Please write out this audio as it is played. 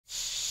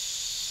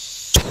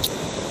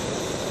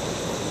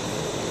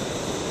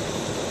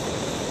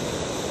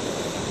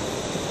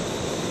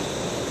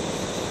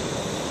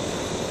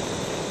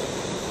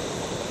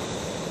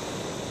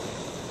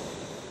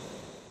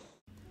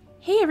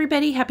Hey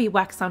everybody, happy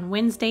Wax on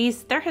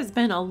Wednesdays. There has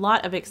been a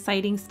lot of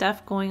exciting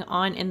stuff going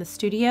on in the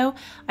studio.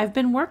 I've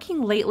been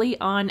working lately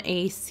on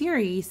a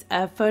series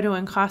of photo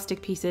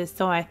encaustic pieces,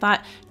 so I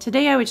thought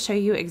today I would show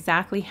you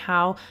exactly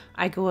how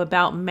I go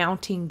about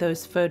mounting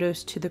those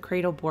photos to the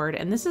Cradle board.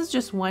 And this is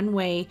just one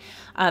way.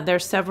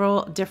 There's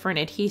several different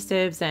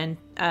adhesives and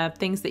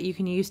things that you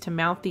can use to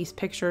mount these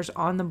pictures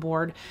on the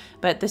board,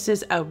 but this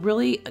is a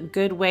really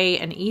good way,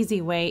 an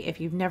easy way.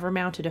 If you've never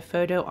mounted a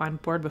photo on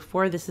board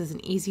before, this is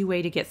an easy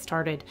way to get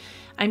started.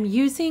 I'm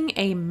using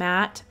a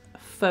matte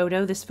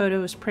photo. This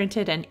photo was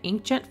printed, an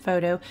inkjet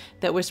photo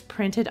that was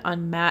printed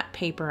on matte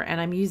paper,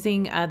 and I'm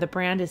using the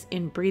brand is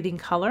In Breathing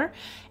Color,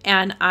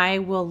 and I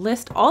will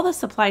list all the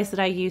supplies that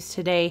I use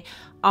today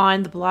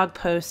on the blog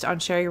post on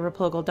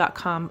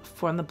sherryreplogle.com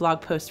from the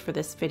blog post for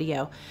this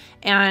video.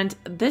 And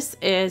this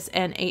is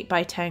an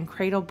 8x10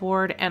 Cradle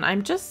board, and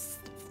I'm just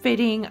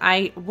fitting,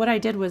 what I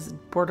did was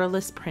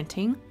borderless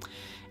printing,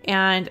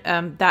 and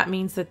that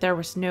means that there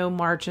was no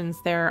margins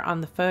there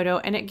on the photo,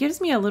 and it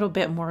gives me a little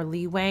bit more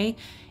leeway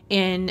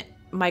in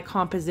my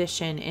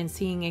composition and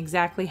seeing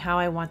exactly how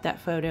I want that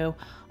photo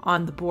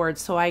on the board.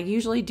 So I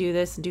usually do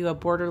a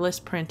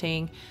borderless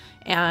printing,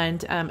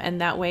 and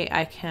that way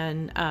I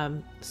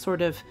can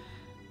sort of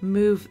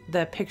move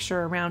the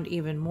picture around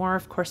even more.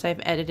 Of course,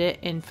 I've edited it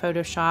in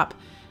Photoshop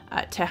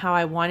to how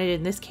I want it.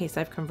 In this case,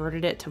 I've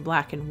converted it to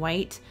black and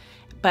white,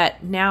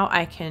 but now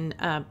I can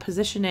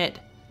position it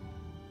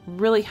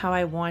really how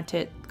I want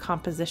it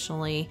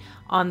compositionally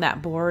on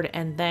that board,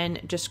 and then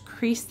just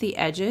crease the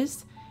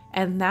edges.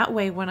 And that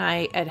way, when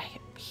I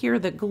adhere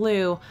the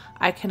glue,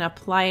 I can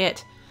apply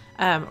it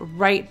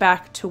right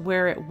back to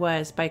where it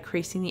was by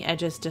creasing the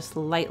edges just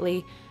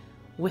lightly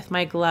with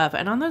my glove.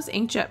 And on those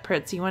inkjet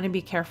prints, you want to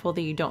be careful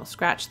that you don't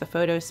scratch the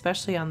photo,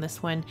 especially on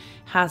this one.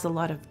 Has a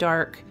lot of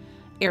dark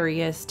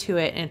areas to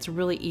it, and it's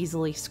really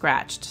easily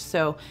scratched.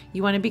 So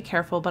you want to be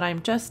careful, but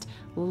I'm just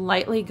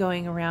lightly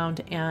going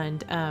around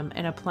and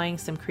applying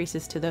some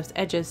creases to those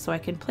edges so I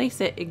can place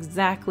it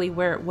exactly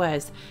where it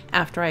was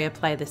after I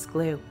apply this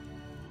glue.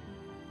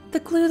 The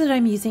glue that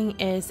I'm using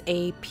is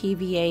a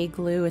PVA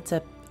glue. It's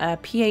a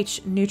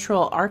pH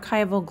neutral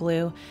archival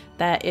glue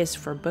that is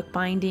for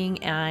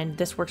bookbinding, and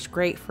this works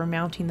great for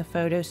mounting the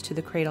photos to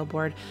the Cradle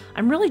board.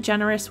 I'm really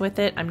generous with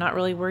it. I'm not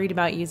really worried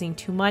about using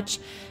too much,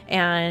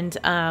 and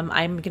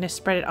I'm going to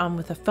spread it on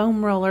with a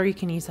foam roller. You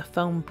can use a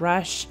foam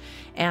brush,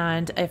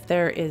 and if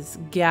there is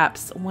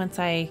gaps, once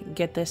I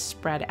get this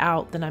spread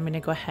out, then I'm going to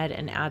go ahead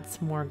and add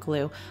some more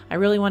glue. I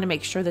really want to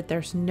make sure that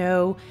there's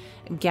no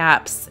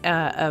gaps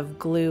of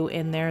glue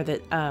in there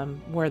that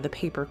where the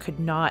paper could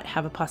not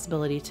have a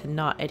possibility to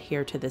not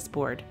adhere to this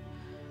board.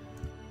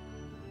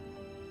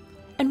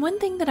 And one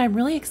thing that I'm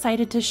really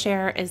excited to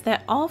share is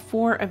that all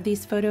 4 of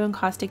these photo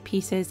encaustic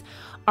pieces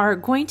are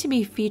going to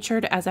be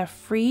featured as a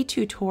free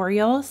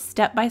tutorial,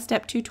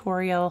 step-by-step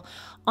tutorial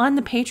on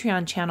the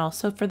Patreon channel.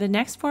 So for the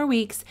next 4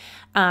 weeks,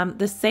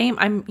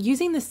 I'm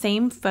using the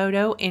same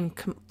photo in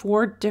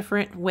 4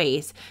 different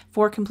ways,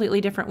 4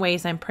 completely different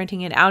ways. I'm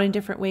printing it out in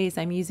different ways.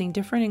 I'm using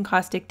different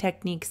encaustic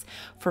techniques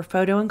for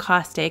photo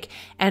encaustic,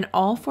 and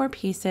all 4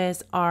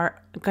 pieces are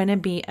going to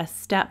be a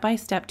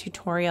step-by-step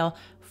tutorial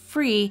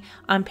free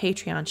on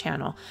Patreon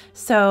channel.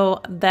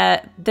 So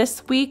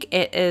this week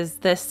it is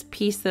this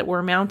piece that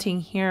we're mounting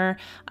here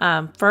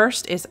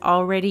first is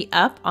already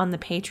up on the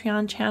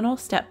Patreon channel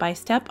step by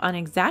step on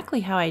exactly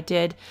how I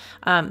did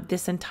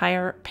this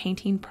entire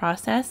painting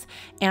process,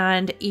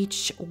 and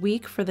each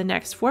week for the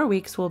next 4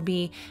 weeks will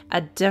be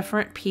a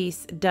different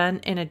piece done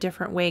in a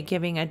different way,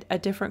 giving a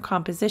different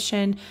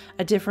composition,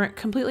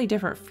 completely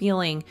different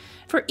feeling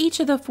for each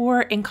of the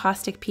 4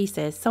 encaustic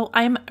pieces. So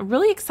I'm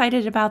really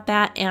excited about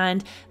that,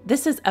 and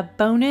this is a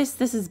bonus.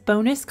 This is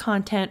bonus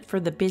content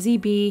for the Busy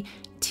Bee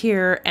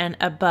tier and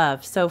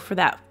above. So for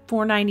that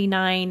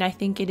 $4.99, I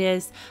think it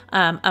is,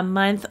 a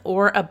month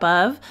or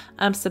above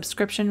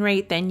subscription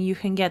rate, then you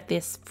can get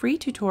this free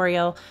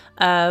tutorial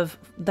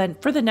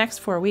for the next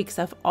 4 weeks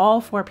of all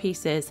 4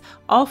 pieces,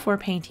 all 4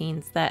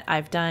 paintings that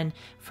I've done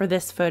for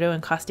this photo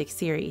encaustic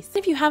series.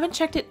 If you haven't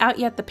checked it out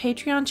yet, the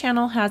Patreon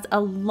channel has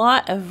a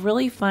lot of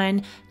really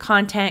fun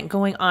content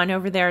going on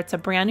over there. It's a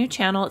brand new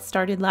channel. It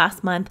started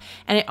last month,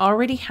 and it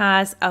already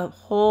has a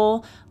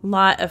whole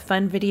lot of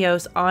fun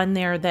videos on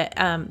there that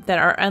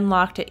are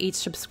unlocked at each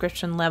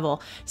subscription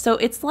level. So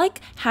it's like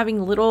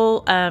having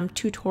little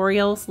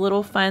tutorials,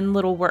 little fun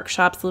little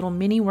workshops, little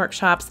mini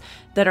workshops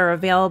that are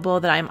available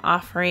that I'm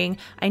offering.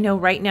 I know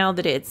right now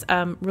that it's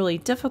really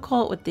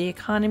difficult with the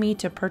economy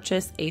to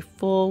purchase a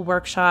full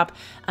workshop.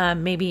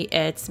 Maybe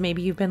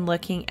you've been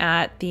looking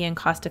at the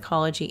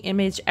Encausticology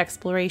Image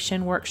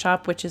Exploration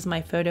workshop, which is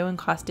my photo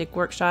encaustic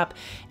workshop,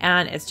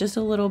 and it's just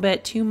a little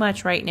bit too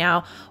much right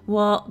now.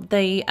 Well,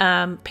 the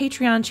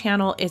Patreon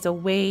channel is a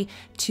way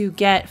to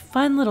get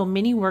fun little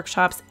mini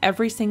workshops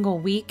every single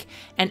week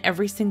and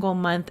every single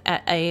month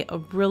at a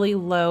really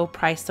low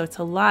price. So it's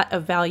a lot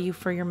of value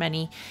for your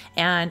money,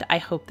 and I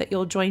hope that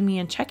you'll join me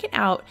and check it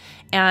out.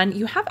 And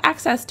you have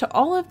access to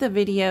all of the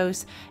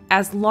videos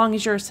as long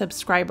as you're a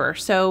subscriber.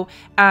 So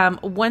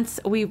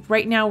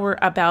right now we're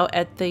about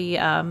at the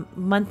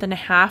month and a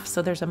half.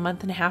 So there's a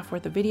month and a half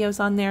worth of videos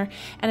on there.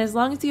 And as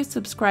long as you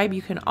subscribe,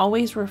 you can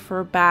always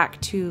refer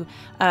back to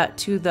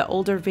the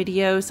older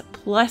videos,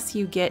 plus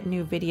you get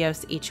new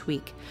videos each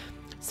week.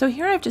 So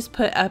here I've just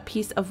put a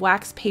piece of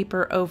wax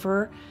paper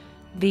over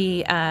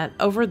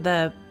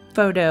the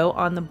photo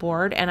on the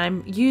board, and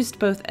I'm used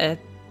both a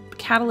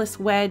catalyst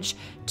wedge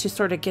to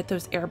sort of get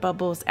those air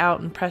bubbles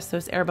out and press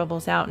those air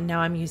bubbles out, and now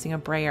I'm using a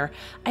brayer.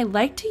 I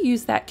like to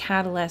use that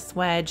catalyst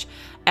wedge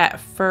at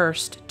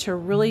first to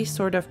really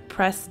sort of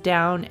press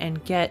down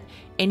and get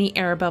any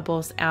air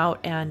bubbles out,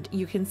 and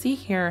you can see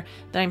here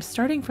that I'm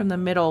starting from the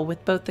middle.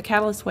 With both the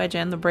catalyst wedge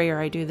and the brayer,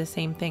 I do the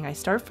same thing. I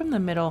start from the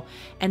middle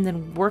and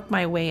then work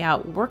my way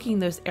out, working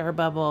those air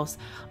bubbles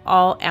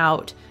all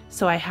out,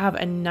 so I have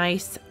a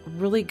nice,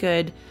 really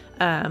good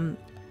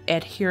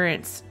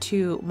adherence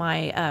to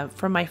my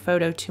from my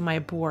photo to my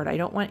board. I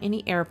don't want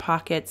any air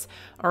pockets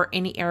or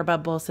any air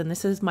bubbles, and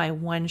this is my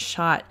one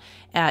shot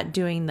at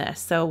doing this.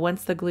 So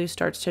once the glue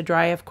starts to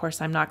dry, of course,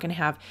 I'm not going to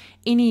have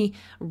any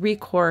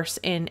recourse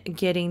in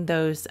getting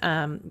those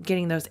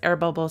air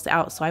bubbles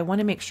out. So I want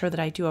to make sure that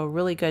I do a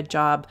really good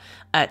job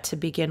to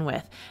begin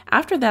with.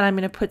 After that, I'm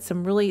going to put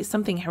something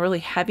really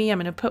heavy. I'm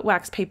going to put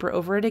wax paper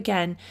over it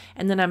again,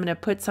 and then I'm going to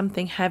put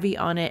something heavy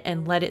on it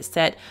and let it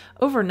set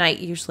overnight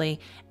usually,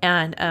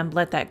 and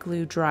let that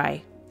glue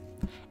dry.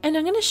 And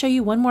I'm going to show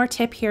you one more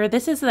tip here.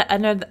 This is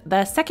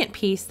the second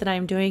piece that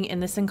I'm doing in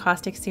this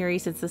encaustic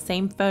series. It's the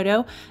same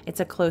photo.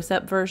 It's a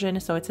close-up version,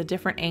 so it's a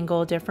different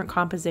angle, different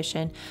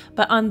composition.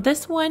 But on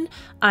this one,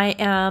 I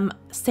am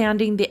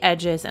sanding the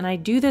edges, and I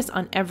do this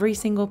on every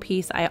single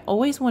piece. I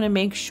always want to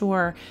make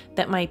sure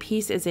that my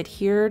piece is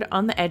adhered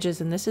on the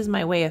edges, and this is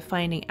my way of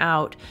finding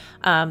out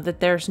that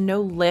there's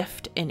no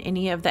lift in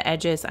any of the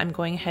edges. I'm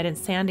going ahead and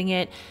sanding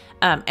it.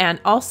 And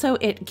also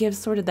it gives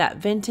sort of that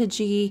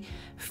vintagey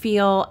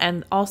feel,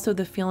 and also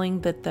the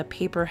feeling that the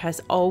paper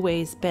has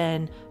always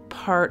been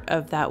part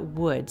of that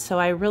wood. So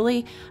I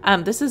really,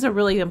 this is a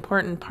really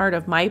important part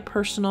of my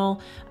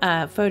personal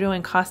photo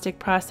encaustic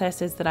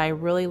process, is that I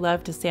really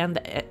love to sand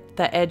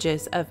the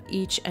edges of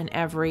each and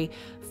every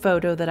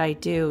photo that I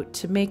do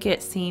to make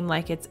it seem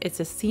like it's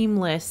a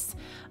seamless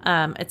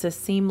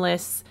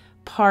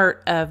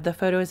part of the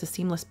photo, is a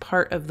seamless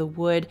part of the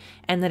wood,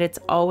 and that it's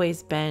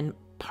always been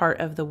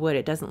part of the wood.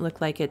 It doesn't look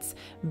like it's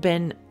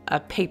been a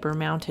paper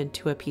mounted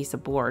to a piece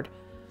of board.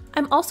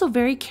 I'm also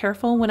very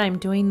careful when I'm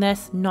doing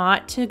this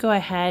not to go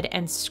ahead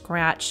and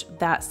scratch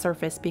that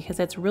surface, because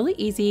it's really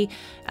easy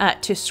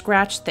to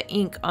scratch the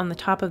ink on the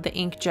top of the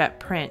inkjet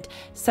print.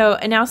 So,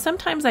 and now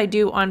sometimes I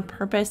do on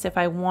purpose. If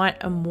I want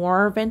a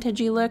more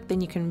vintagey look,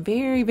 then you can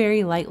very,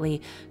 very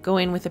lightly go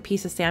in with a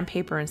piece of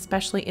sandpaper,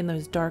 especially in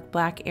those dark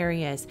black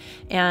areas,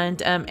 and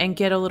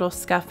get a little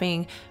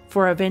scuffing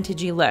for a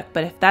vintagey look.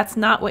 But if that's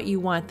not what you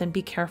want, then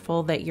be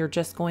careful that you're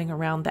just going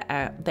around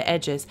the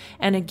edges.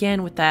 And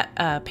again, with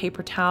that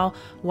paper towel,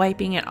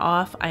 wiping it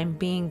off, I'm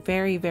being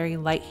very, very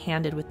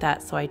light-handed with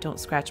that so I don't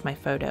scratch my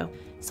photo.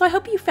 So I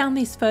hope you found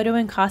these photo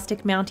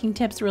encaustic mounting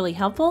tips really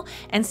helpful,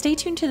 and stay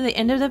tuned to the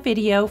end of the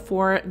video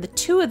for the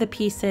two of the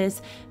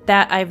pieces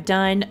that I've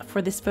done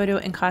for this photo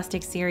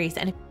encaustic series.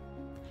 And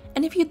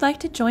if you'd like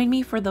to join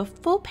me for the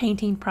full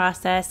painting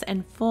process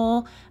and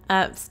full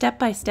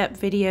step-by-step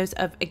videos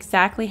of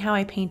exactly how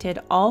I painted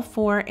all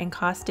 4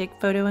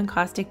 photo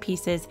encaustic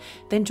pieces,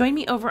 then join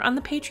me over on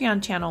the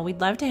Patreon channel. We'd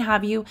love to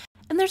have you.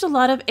 And there's a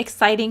lot of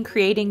exciting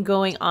creating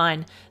going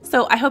on.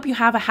 So I hope you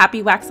have a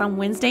happy Wax on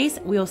Wednesdays.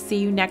 We'll see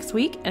you next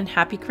week, and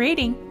happy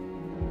creating.